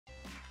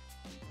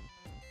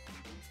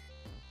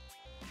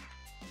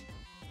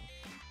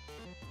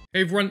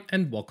Hey everyone,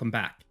 and welcome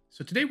back.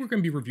 So today we're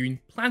going to be reviewing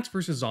Plants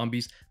vs.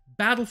 Zombies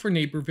Battle for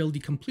Neighborville,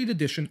 the complete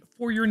edition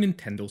for your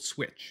Nintendo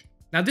Switch.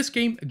 Now this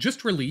game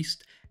just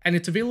released, and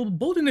it's available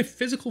both in a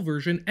physical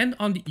version and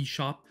on the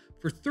eShop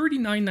for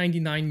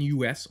 $39.99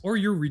 US or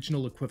your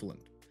regional equivalent.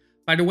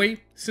 By the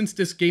way, since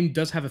this game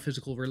does have a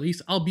physical release,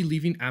 I'll be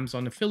leaving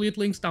Amazon affiliate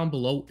links down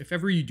below if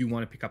ever you do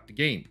want to pick up the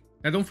game.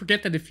 Now don't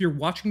forget that if you're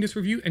watching this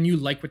review and you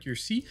like what you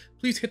see,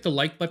 please hit the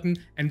like button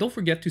and don't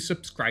forget to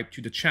subscribe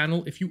to the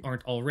channel if you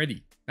aren't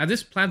already. Now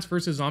this Plants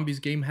vs. Zombies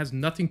game has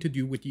nothing to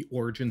do with the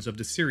origins of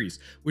the series,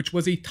 which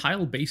was a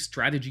tile-based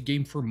strategy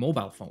game for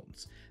mobile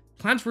phones.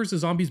 Plants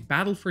vs. Zombies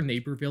Battle for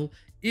Neighborville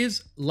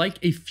is like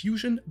a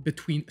fusion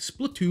between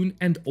Splatoon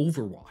and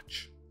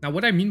Overwatch. Now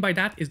what I mean by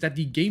that is that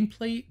the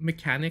gameplay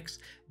mechanics,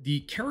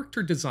 the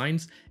character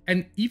designs,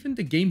 and even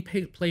the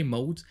gameplay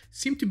modes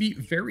seem to be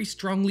very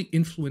strongly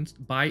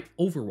influenced by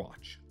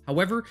Overwatch.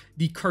 However,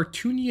 the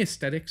cartoony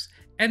aesthetics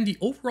and the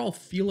overall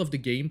feel of the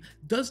game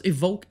does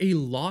evoke a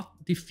lot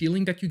the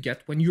feeling that you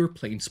get when you're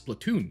playing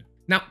Splatoon.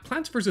 Now,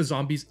 Plants vs.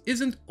 Zombies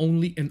isn't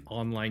only an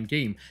online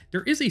game,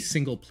 there is a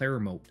single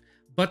player mode,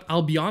 but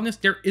I'll be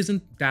honest, there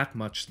isn't that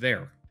much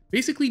there.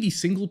 Basically, the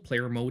single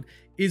player mode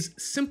is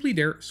simply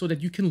there so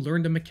that you can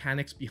learn the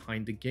mechanics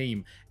behind the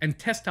game and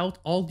test out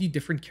all the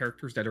different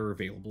characters that are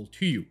available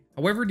to you.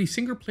 However, the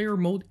single player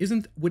mode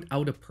isn't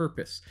without a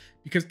purpose,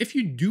 because if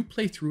you do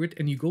play through it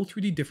and you go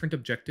through the different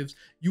objectives,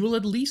 you will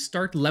at least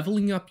start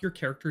leveling up your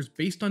characters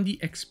based on the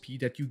XP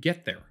that you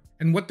get there.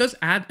 And what does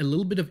add a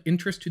little bit of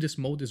interest to this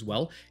mode as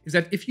well is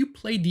that if you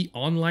play the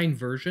online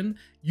version,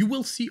 you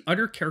will see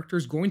other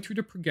characters going through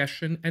the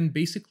progression and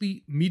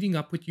basically meeting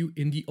up with you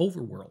in the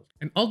overworld.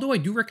 And although I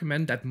do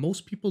recommend that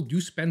most people do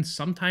spend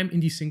some time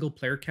in the single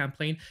player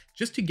campaign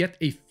just to get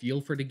a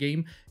feel for the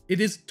game, it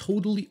is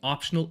totally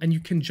optional and you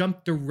can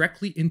jump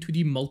directly into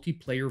the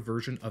multiplayer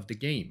version of the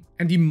game.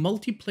 And the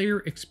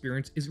multiplayer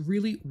experience is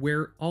really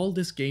where all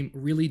this game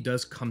really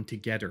does come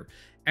together.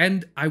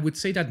 And I would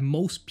say that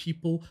most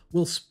people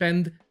will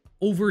spend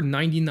over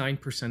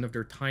 99% of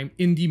their time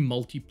in the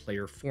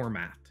multiplayer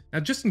format. Now,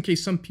 just in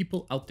case some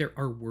people out there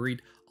are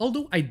worried,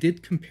 although I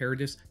did compare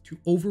this to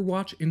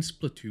Overwatch in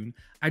Splatoon,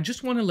 I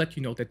just want to let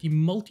you know that the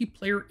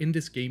multiplayer in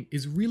this game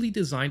is really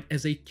designed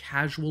as a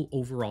casual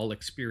overall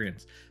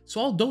experience. So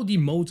although the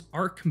modes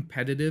are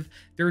competitive,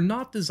 they're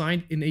not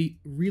designed in a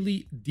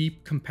really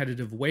deep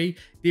competitive way.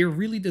 They are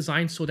really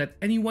designed so that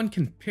anyone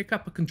can pick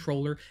up a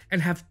controller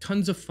and have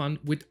tons of fun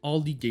with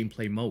all the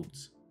gameplay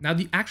modes. Now,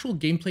 the actual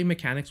gameplay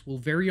mechanics will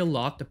vary a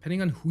lot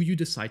depending on who you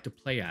decide to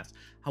play as.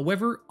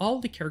 However, all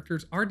the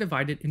characters are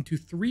divided into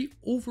three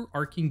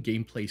overarching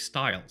gameplay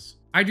styles.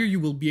 Either you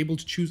will be able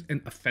to choose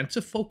an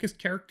offensive-focused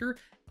character,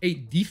 a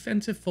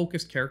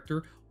defensive-focused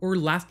character, or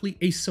lastly,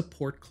 a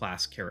support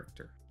class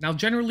character. Now,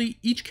 generally,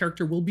 each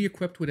character will be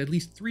equipped with at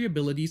least 3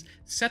 abilities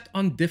set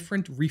on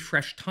different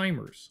refresh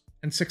timers.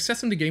 And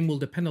success in the game will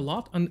depend a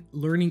lot on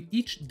learning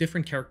each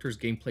different character's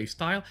gameplay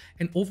style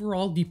and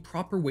overall the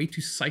proper way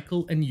to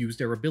cycle and use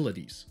their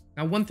abilities.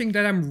 Now, one thing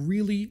that I'm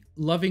really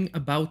loving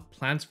about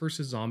Plants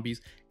vs.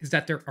 Zombies is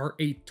that there are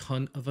a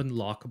ton of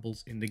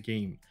unlockables in the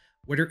game,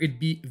 whether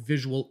it be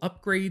visual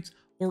upgrades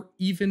or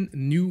even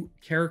new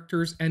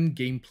characters and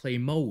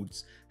gameplay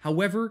modes.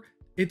 However,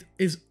 it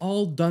is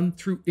all done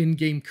through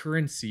in-game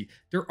currency.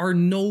 There are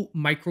no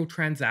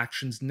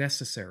microtransactions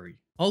necessary.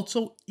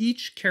 Also,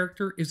 each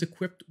character is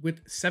equipped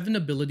with 7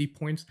 ability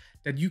points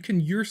that you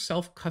can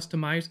yourself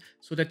customize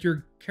so that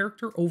your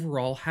character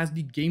overall has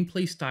the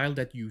gameplay style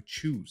that you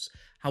choose.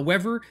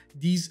 However,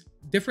 these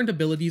different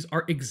abilities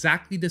are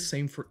exactly the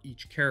same for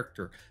each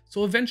character.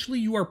 So eventually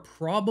you are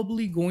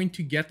probably going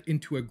to get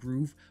into a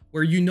groove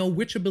where you know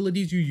which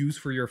abilities you use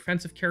for your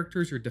offensive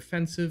characters, your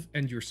defensive,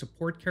 and your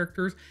support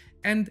characters,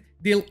 and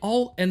they'll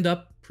all end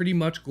up pretty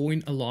much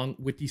going along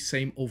with the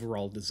same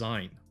overall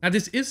design. Now,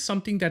 this is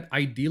something that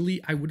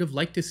ideally I would have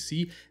liked to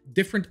see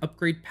different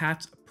upgrade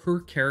paths per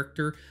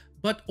character,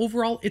 but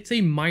overall it's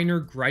a minor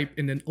gripe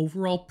and an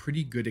overall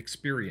pretty good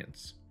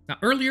experience. Now,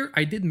 earlier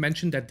I did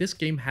mention that this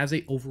game has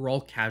an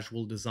overall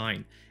casual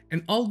design,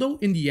 and although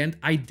in the end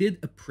I did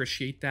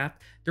appreciate that,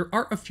 there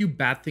are a few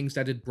bad things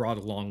that it brought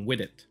along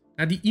with it.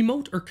 Now, the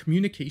emote or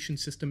communication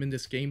system in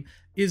this game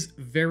is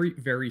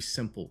very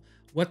simple.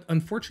 What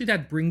unfortunately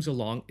that brings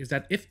along is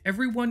that if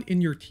everyone in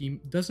your team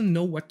doesn't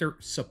know what they're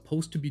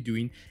supposed to be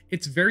doing,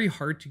 it's very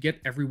hard to get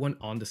everyone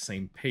on the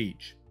same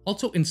page.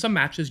 Also, in some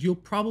matches, you'll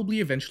probably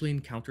eventually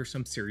encounter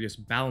some serious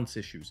balance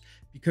issues,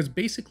 because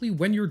basically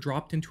when you're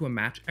dropped into a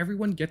match,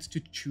 everyone gets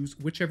to choose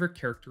whichever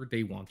character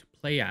they want to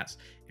play as.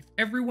 If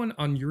everyone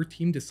on your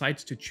team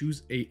decides to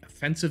choose a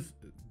offensive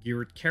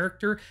geared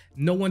character,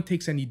 no one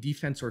takes any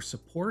defense or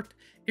support,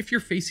 if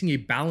you're facing a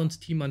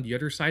balanced team on the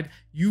other side,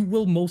 you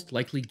will most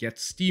likely get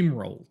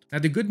steamrolled. Now,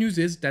 the good news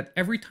is that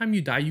every time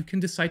you die, you can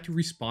decide to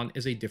respawn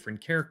as a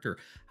different character.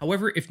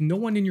 However, if no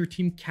one in your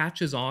team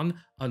catches on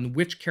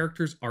which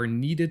characters are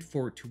needed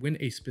to win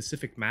a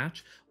specific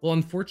match, well,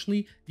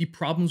 unfortunately, the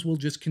problems will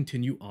just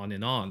continue on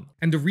and on.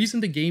 And the reason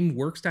the game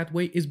works that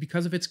way is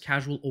because of its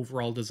casual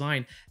overall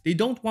design. They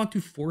don't want to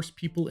force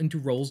people into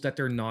roles that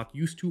they're not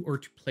used to or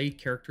to play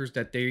characters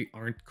that they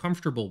aren't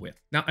comfortable with.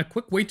 Now, a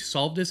quick way to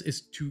solve this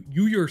is to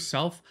you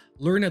yourself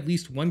learn at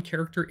least one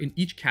character in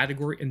each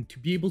category and to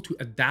be able to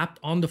adapt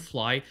on the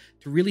fly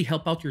to really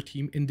help out your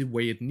team in the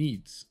way it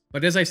needs.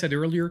 But as I said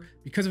earlier,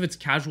 because of its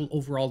casual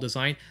overall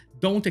design,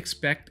 don't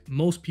expect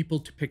most people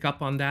to pick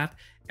up on that,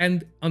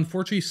 and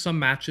unfortunately some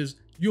matches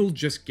you'll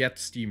just get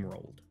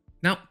steamrolled.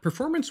 Now,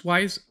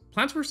 performance-wise,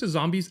 Plants vs.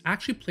 Zombies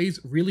actually plays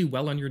really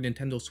well on your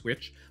Nintendo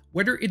Switch,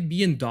 whether it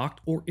be in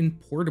docked or in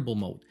portable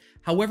mode.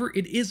 However,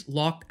 it is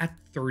locked at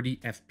 30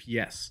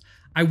 FPS.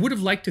 I would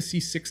have liked to see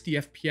 60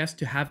 FPS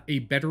to have a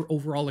better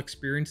overall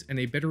experience and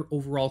a better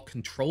overall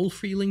control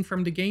feeling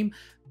from the game,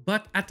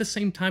 but at the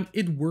same time,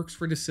 it works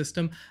for the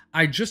system.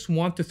 I just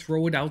want to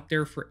throw it out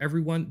there for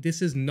everyone.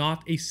 This is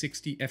not a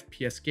 60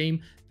 FPS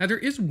game. Now, there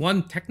is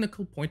one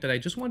technical point that I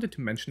just wanted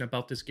to mention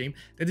about this game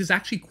that is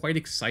actually quite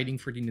exciting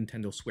for the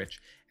Nintendo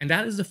Switch, and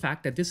that is the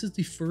fact that this is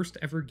the first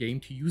ever game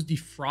to use the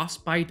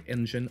Frostbite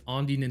engine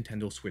on the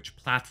Nintendo Switch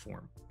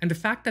platform. And the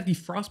fact that the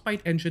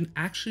Frostbite engine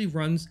actually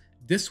runs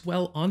this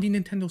well on the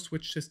Nintendo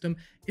Switch system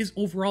is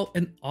overall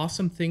an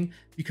awesome thing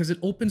because it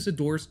opens the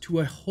doors to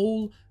a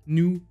whole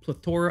new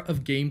plethora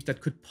of games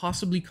that could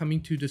possibly come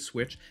into the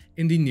Switch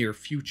in the near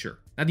future.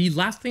 Now, the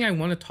last thing I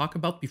want to talk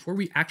about before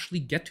we actually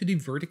get to the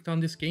verdict on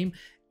this game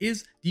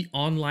is the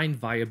online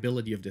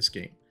viability of this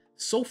game.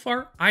 So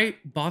far, I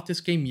bought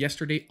this game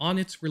yesterday on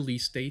its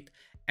release date,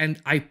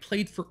 and I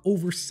played for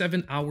over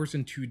 7 hours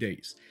in 2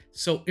 days.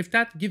 So if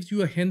that gives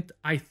you a hint,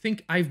 I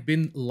think I've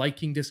been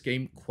liking this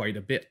game quite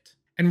a bit.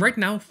 And right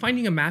now,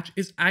 finding a match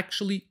is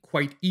actually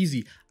quite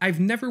easy. I've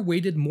never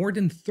waited more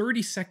than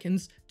 30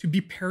 seconds to be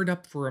paired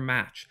up for a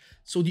match.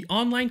 So the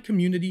online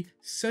community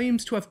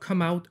seems to have come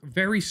out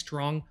very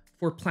strong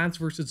for Plants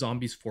vs.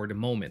 Zombies for the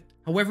moment.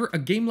 However, a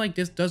game like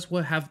this does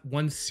have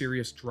one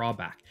serious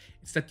drawback.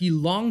 It's that the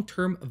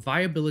long-term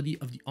viability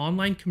of the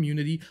online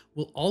community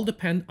will all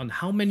depend on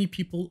how many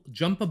people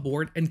jump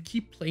aboard and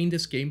keep playing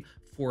this game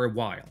for a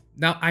while.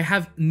 Now, I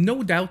have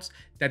no doubts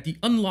that the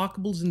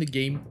unlockables in the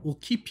game will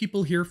keep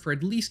people here for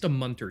at least a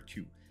month or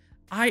two.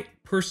 I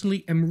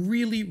personally am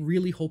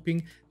really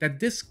hoping that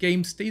this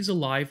game stays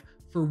alive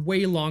for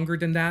way longer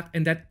than that,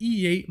 and that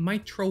EA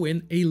might throw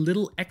in a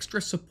little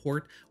extra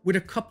support with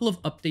a couple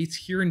of updates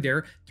here and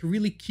there to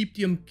really keep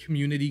the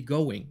community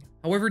going.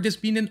 However, this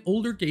being an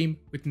older game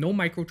with no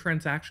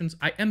microtransactions,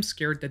 I am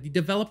scared that the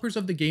developers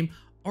of the game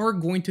are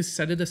going to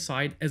set it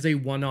aside as a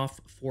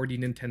one-off for the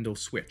Nintendo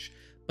Switch.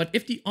 But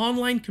if the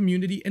online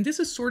community, and this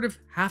is sort of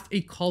half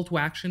a call to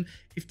action,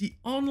 if the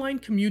online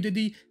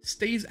community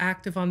stays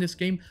active on this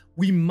game,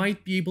 we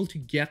might be able to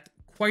get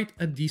quite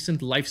a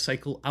decent life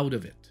cycle out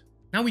of it.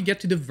 Now we get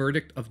to the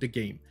verdict of the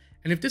game.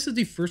 And if this is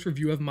the first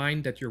review of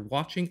mine that you're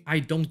watching, I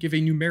don't give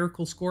a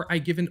numerical score, I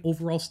give an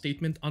overall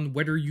statement on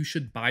whether you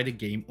should buy the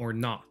game or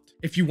not.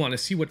 If you want to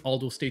see what all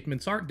those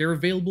statements are, they're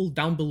available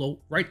down below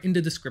right in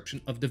the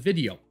description of the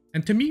video.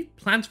 And to me,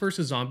 Plants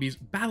vs. Zombies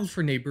Battle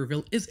for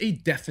Neighborville is a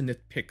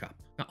definite pickup.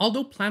 Now,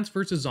 although Plants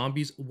vs.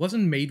 Zombies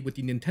wasn't made with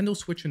the Nintendo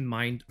Switch in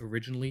mind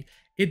originally,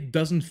 it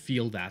doesn't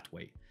feel that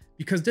way,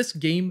 because this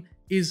game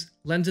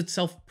lends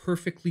itself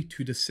perfectly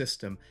to the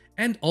system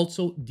and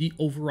also the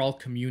overall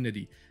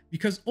community.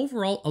 Because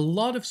overall, a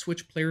lot of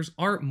Switch players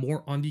are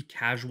more on the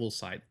casual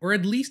side, or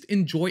at least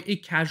enjoy a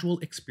casual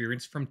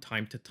experience from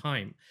time to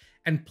time.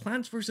 And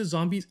Plants vs.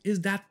 Zombies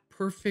is that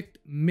perfect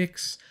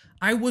mix.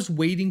 I was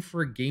waiting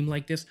for a game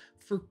like this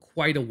for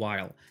quite a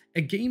while.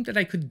 A game that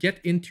I could get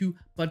into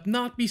but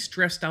not be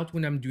stressed out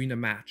when I'm doing a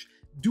match.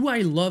 Do I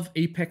love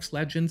Apex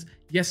Legends?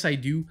 Yes, I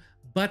do,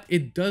 but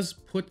it does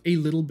put a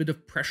little bit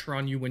of pressure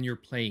on you when you're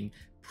playing.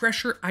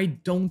 Pressure I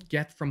don't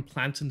get from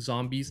Plants and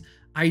Zombies.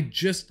 I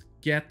just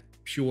get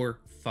pure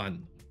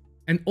fun.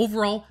 And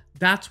overall,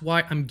 that's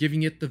why I'm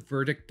giving it the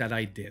verdict that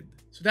I did.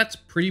 So that's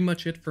pretty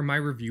much it for my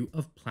review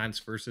of Plants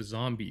vs.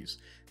 Zombies.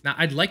 Now,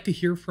 I'd like to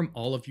hear from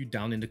all of you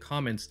down in the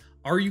comments.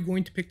 Are you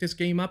going to pick this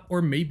game up,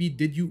 or maybe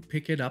did you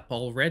pick it up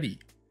already?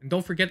 And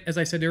don't forget, as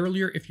I said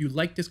earlier, if you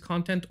like this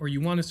content or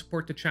you want to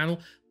support the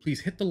channel,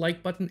 please hit the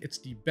like button. It's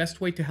the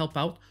best way to help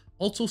out.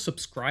 Also,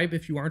 subscribe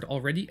if you aren't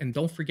already, and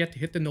don't forget to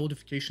hit the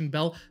notification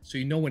bell so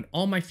you know when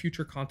all my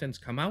future contents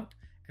come out.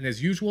 And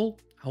as usual,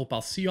 I hope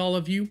I'll see all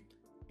of you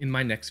in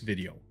my next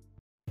video.